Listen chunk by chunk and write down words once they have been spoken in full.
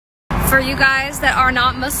For you guys that are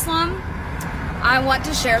not Muslim, I want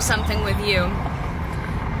to share something with you.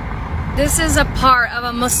 This is a part of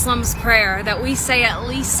a Muslim's prayer that we say at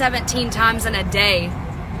least 17 times in a day.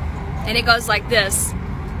 And it goes like this.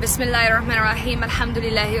 Bismillahirrahmanirrahim.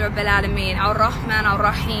 Alhamdulillahi Rabbil Alameen. Ar-Rahman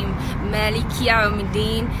Ar-Rahim. Maliki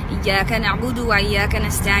Yawmiddin. Iyyaka na'budu wa iyyaka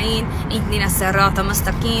nasta'in. Ihdina as-sirata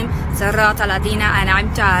mustaqim. Sirata alladhina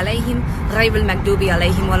an'amta alayhim. Ghayril maghdubi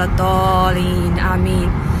alayhim waladdallin.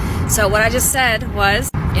 Ameen. So what I just said was,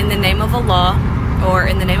 in the name of Allah, or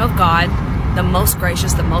in the name of God, the most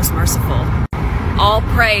gracious, the most merciful. All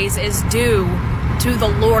praise is due to the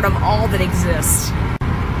Lord of all that exists.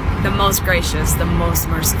 The most gracious, the most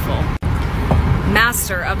merciful.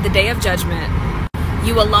 Master of the day of judgment.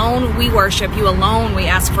 You alone we worship, you alone we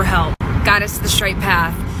ask for help. Guide us to the straight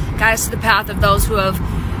path. Guide us to the path of those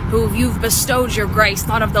who you've bestowed your grace,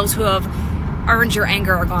 not of those who have earned your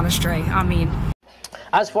anger or gone astray. Ameen.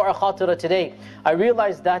 As for our khatira today, I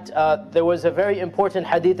realized that there was a very important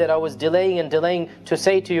hadith that I was delaying to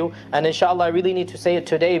say to you, and inshallah I really need to say it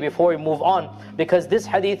today before we move on, because this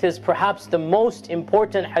hadith is perhaps the most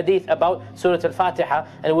important hadith about Surah Al-Fatiha,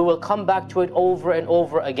 and we will come back to it over and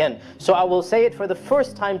over again. So I will say it for the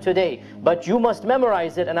first time today, but you must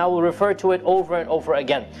memorize it and I will refer to it over and over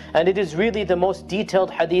again. And it is really the most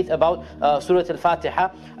detailed hadith about Surah Al-Fatiha,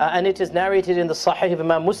 and it is narrated in the Sahih of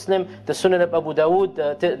Imam Muslim, the Sunan of Abu Dawood,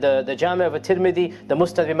 the Jami' of Tirmidhi, the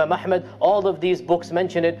Musnad of Imam Ahmad. All of these books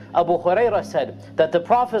mention it. Abu Hurairah said that the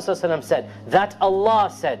Prophet ﷺ said that Allah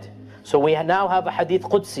said. So we now have a hadith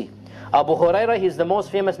Qudsi. Abu Hurairah, he is the most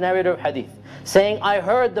famous narrator of hadith, saying, I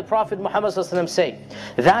heard the Prophet Muhammad ﷺ say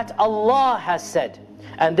that Allah has said.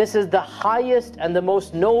 And this is the highest and the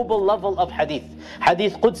most noble level of hadith.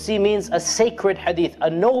 Hadith Qudsi means a sacred hadith, a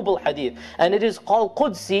noble hadith. And it is called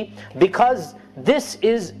Qudsi because this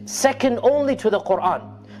is second only to the Quran.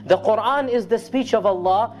 The Quran is the speech of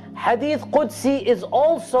Allah. Hadith Qudsi is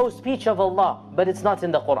also speech of Allah, but it's not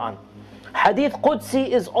in the Quran. Hadith Qudsi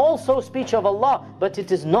is also speech of Allah, but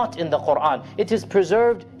it is not in the Quran. It is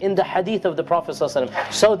preserved in the hadith of the Prophet ﷺ.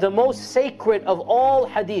 So the most sacred of all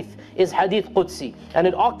hadith is Hadith Qudsi. And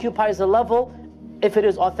it occupies a level, if it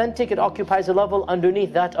is authentic, it occupies a level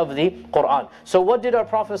underneath that of the Quran. So what did our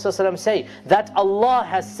Prophet ﷺ say? That Allah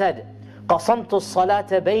has said, قَصَمْتُ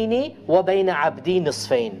الصَّلَاةَ بَيْنِي وَبَيْنَ عَبْدِي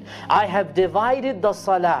نِصْفَيْنِ. I have divided the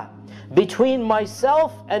salah between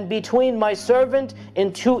myself and between my servant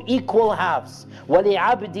in two equal halves.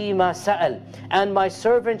 وَلِعَبْدِي مَا سَأَلْ. And my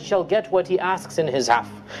servant shall get what he asks in his half.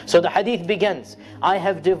 So the hadith begins, I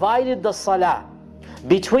have divided the salah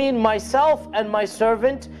between myself and my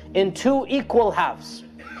servant in two equal halves.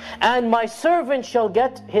 And my servant shall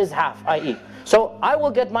get his half, i.e. So I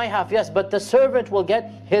will get my half, yes, but the servant will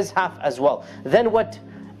get his half as well. Then what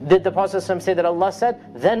did the Prophet say that Allah said?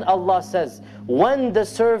 Then Allah says, when the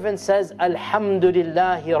servant says,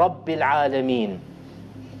 Alhamdulillahi Rabbil Alameen.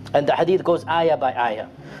 And the hadith goes ayah by ayah.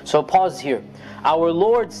 So pause here. Our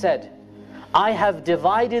Lord said, I have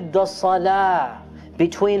divided the salah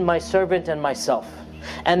between my servant and myself.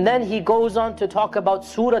 And then he goes on to talk about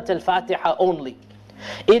Surah Al-Fatiha only.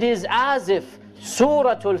 It is as if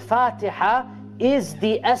Surah Al-Fatiha is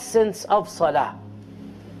the essence of salah.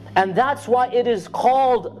 And that's why it is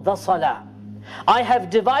called the salah. I have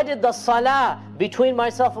divided the salah between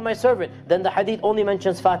myself and my servant. Then the hadith only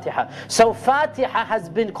mentions Fatiha. So Fatiha has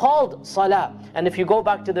been called salah. And if you go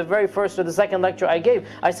back to the very first or the second lecture I gave,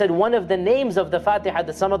 I said one of the names of the Fatiha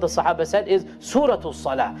that some of the Sahaba said is Suratul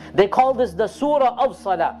Salah. They call this the Surah of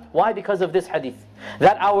Salah. Why? Because of this hadith.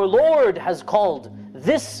 That our Lord has called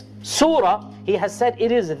this surah, He has said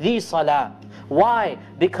it is the Salah. Why?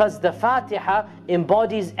 Because the Fatiha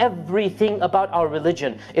embodies everything about our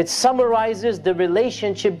religion. It summarizes the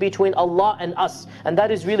relationship between Allah and us. And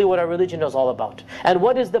that is really what our religion is all about. And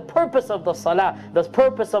what is the purpose of the Salah? The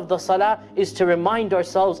purpose of the Salah is to remind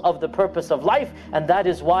ourselves of the purpose of life. And that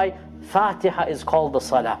is why Fatiha is called the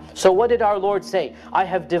Salah. So what did our Lord say? I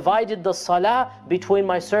have divided the Salah between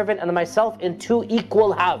my servant and myself in two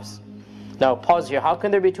equal halves. Now pause here. How can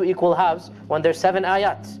there be two equal halves when there's 7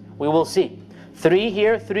 ayats? We will see. 3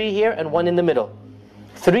 here, and 1 in the middle.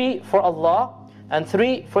 3 for Allah, and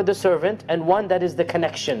 3 for the servant, and 1 that is the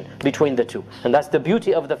connection between the two. And that's the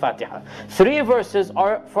beauty of the Fatiha. 3 verses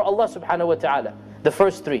are for Allah subhanahu wa ta'ala, the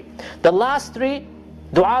first 3. The last 3,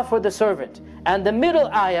 dua for the servant. And the middle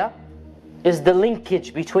ayah is the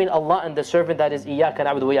linkage between Allah and the servant, that is إِيَّاكَ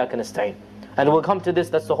نَعْبُدُ وَإِيَّاكَ نَسْتَعِينُ. And we'll come to this,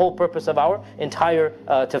 that's the whole purpose of our entire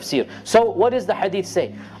tafsir. So what does the hadith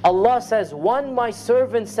say? Allah says, when my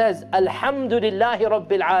servant says, Alhamdulillahi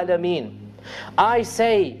Rabbil Alameen, I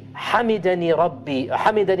say, Hamidani Rabbi,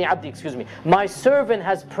 Hamidani Abdi, excuse me. My servant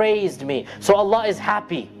has praised me. So Allah is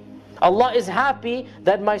happy. Allah is happy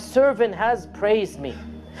that my servant has praised me.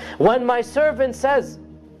 When my servant says,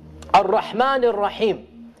 Ar-Rahman Ar-Rahim,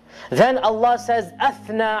 then Allah says,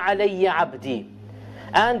 Athna alayya abdi.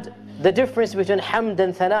 And the difference between hamd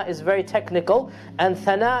and thana is very technical, and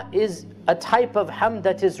thana is a type of hamd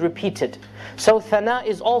that is repeated. So thana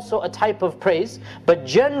is also a type of praise, but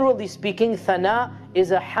generally speaking, thana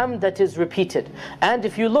is a hamd that is repeated. And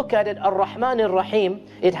if you look at it, Ar-Rahman Ar-Rahim,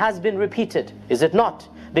 it has been repeated, is it not?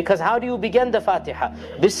 Because how do you begin the Fatiha?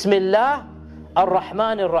 Bismillah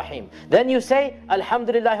Ar-Rahman Ar-Rahim. Then you say,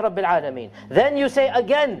 Alhamdulillah Rabbil Alameen. Then you say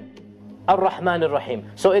again, Ar-Rahman Ar-Rahim.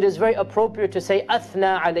 So it is very appropriate to say,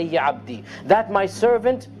 Athna alayya abdi. That my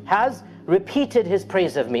servant has repeated his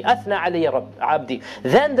praise of me. Athna alayya abdi.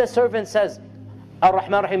 Then the servant says,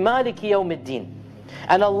 Ar-Rahman Ar-Rahim, Maliki Yawmiddin.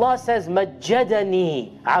 And Allah says,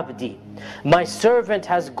 Majjadani abdi. My servant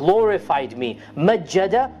has glorified me.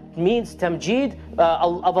 Majjada means tamjid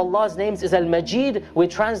of Allah's names is Al-Majid. We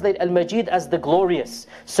translate Al-Majid as the glorious.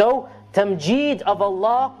 So tamjid of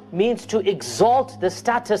Allah means to exalt the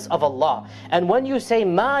status of Allah. And when you say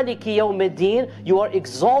Maliki Yawmiddin, you are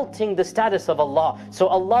exalting the status of Allah. So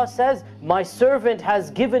Allah says, my servant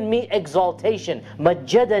has given me exaltation.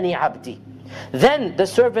 Majjadani abdi. Then the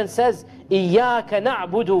servant says, Iyyaka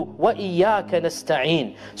na'budu wa iyyaka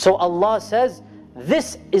nasta'een. So Allah says,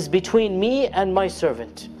 this is between me and my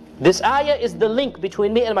servant. This ayah is the link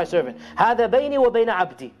between me and my servant. هَذَا بَيْنِي وَبَيْنَ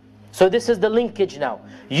عَبْدِي. So this is the linkage now.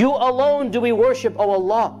 You alone do we worship, O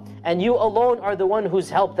Allah, and you alone are the one whose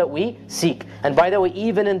help that we seek. And by the way,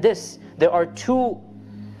 even in this, there are two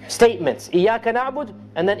statements. إِيَّاكَ نَعْبُدُ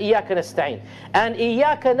and then إِيَّاكَ نَسْتَعِينَ. And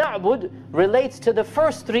إِيَّاكَ نَعْبُدُ relates to the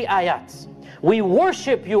first three ayats. We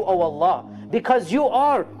worship you, O Allah, because you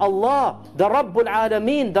are Allah, the Rabbul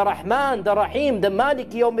Alameen, the Rahman, the Rahim, the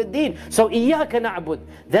Maliki Yawmiddin. So Iyyaka na'bud.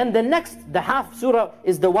 Then the half surah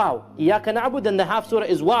is the wow. Iyyaka na'bud, then the half surah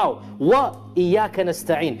is wow. Wa Iyyaka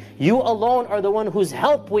nasta'een. You alone are the one whose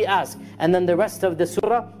help we ask. And then the rest of the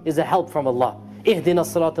surah is a help from Allah. اهدنا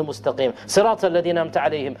الصراط المستقيم صراط الذين أنعمت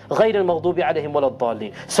عليهم غير المغضوب عليهم ولا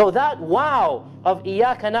الضالين. So that wow of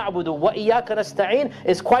إياك نعبد وإياك نستعين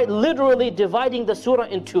is quite literally dividing the surah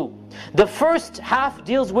in two. The first half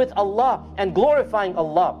deals with Allah and glorifying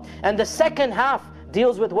Allah, and the second half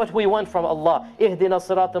deals with what we want from Allah. اهدنا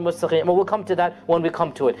الصراط المستقيم. We'll come to that when we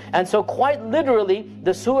come to it. And so quite literally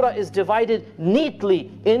the surah is divided neatly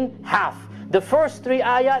in half. The first three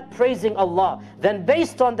ayat praising Allah. Then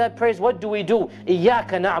based on that praise, what do? إِيَّاكَ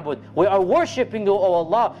نَعْبُدُ. We are worshipping you, O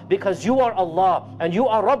Allah, because you are Allah, and you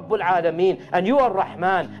are Rabbul Alameen, and you are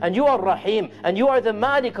Rahman, and you are Rahim, and you are the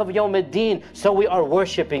Malik of Yawmiddin. So we are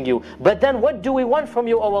worshipping you. But then what do we want from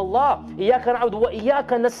you, O Allah? إِيَّاكَ نَعْبُدُ وَإِيَّاكَ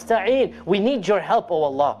نَسْتَعِينَ. We need your help, O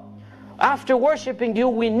Allah. After worshipping you,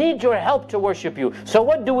 we need your help to worship you. So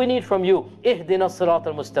what do we need from you? اهدنا الصراط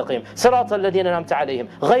المستقيم صراط الذين أنعمت عليهم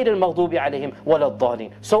غير المغضوب عليهم ولا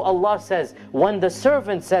الضالين. So Allah says, when the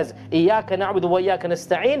servant says إياك نعبد وإياك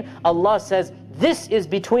نستعين, Allah says, this is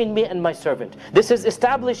between me and my servant. This is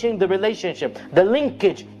establishing the relationship, the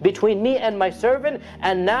linkage between me and my servant.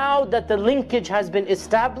 And now that the linkage has been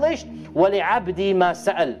established, وَلِعَبْدِي مَا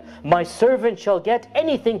سَأَلْ. My servant shall get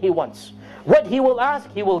anything he wants. What he will ask,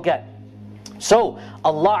 he will get. So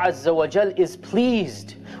Allah Azza wa Jal is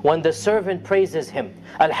pleased when the servant praises him.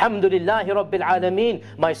 Alhamdulillahi Rabbil Alameen,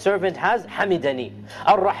 my servant has hamidani.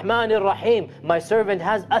 Ar-Rahman Ar-Rahim, my servant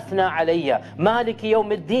has athna alayya. Maliki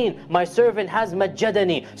Yawmiddin, my servant has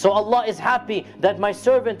majjadani. So Allah is happy that my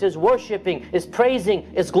servant is worshipping, is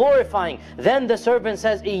praising, is glorifying. Then the servant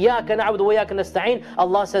says, Iyyaka na'budu wa iyyaka nasta'in.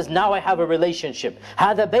 Allah says, now I have a relationship.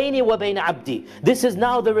 Hada bayni wa bayna abdi. This is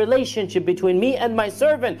now the relationship between me and my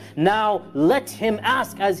servant. Now let him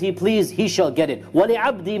ask as he please, he shall get it. Wa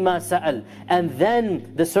li'abdi ma sa'al. And then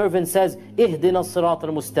the servant says, اهدنا الصراط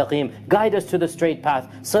المستقيم. Guide us to the straight path.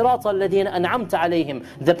 صراط الذين أنعمت عليهم.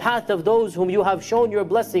 The path of those whom you have shown your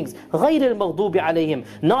blessings. غير المغضوب عليهم.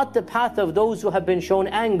 Not the path of those who have been shown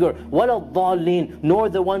anger. ولا الضالين. Nor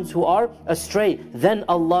the ones who are astray. Then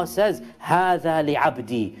Allah says, هذا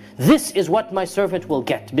لعبدي. This is what my servant will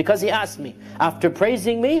get. Because he asked me. After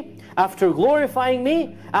praising me, after glorifying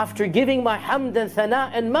me, after giving my hamd and thana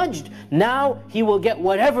and majd, now he will get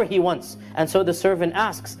whatever he wants. And so the servant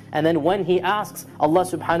asks, And then when he asks, Allah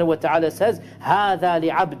subhanahu wa ta'ala says, هَذَا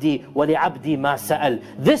لِعَبْدِي وَلِعَبْدِي مَا سَأَلْ.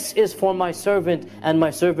 This is for my servant, and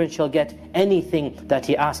my servant shall get anything that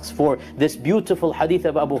he asks for. This beautiful hadith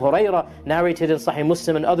of Abu Hurairah, narrated in Sahih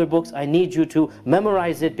Muslim and other books, I need you to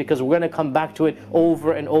memorize it, because we're going to come back to it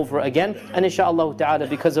over and over again. And inshaAllah ta'ala,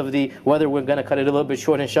 because of the weather, we're going to cut it a little bit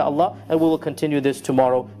short inshaAllah, and we will continue this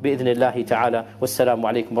tomorrow bi'idhnillahi ta'ala. Wassalamu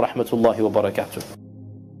alaikum wa rahmatullahi wa barakatuh.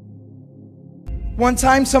 One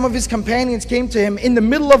time some of his companions came to him in the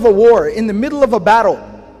middle of a war, in the middle of a battle.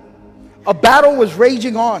 A battle was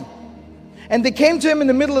raging on. And they came to him in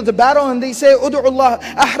the middle of the battle and they say, Udu'u Allah,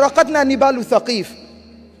 ahraqatna nibalu Thaqif.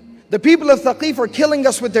 The people of Thaqif are killing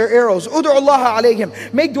us with their arrows. Udu'u Allah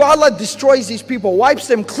alayhim. Make dua, Allah destroys these people, wipes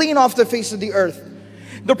them clean off the face of the earth.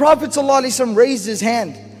 The Prophet ﷺ raised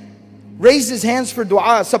his hands for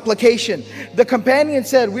dua, supplication. The companion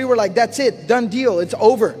said, we were like, that's it, done deal, it's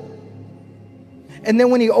over. And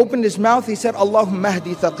then when he opened his mouth, he said, Allahumma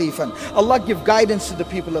mahdi Thaqifan. Allah give guidance to the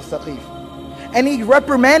people of Thaqif. And he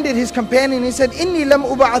reprimanded his companion. He said, Inni lam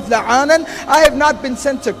uba'ath la'anan. I have not been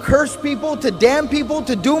sent to curse people, to damn people,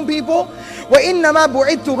 to doom people. Wa innama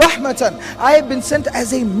bu'idtu rahmatan. I have been sent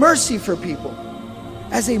as a mercy for people,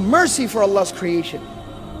 as a mercy for Allah's creation.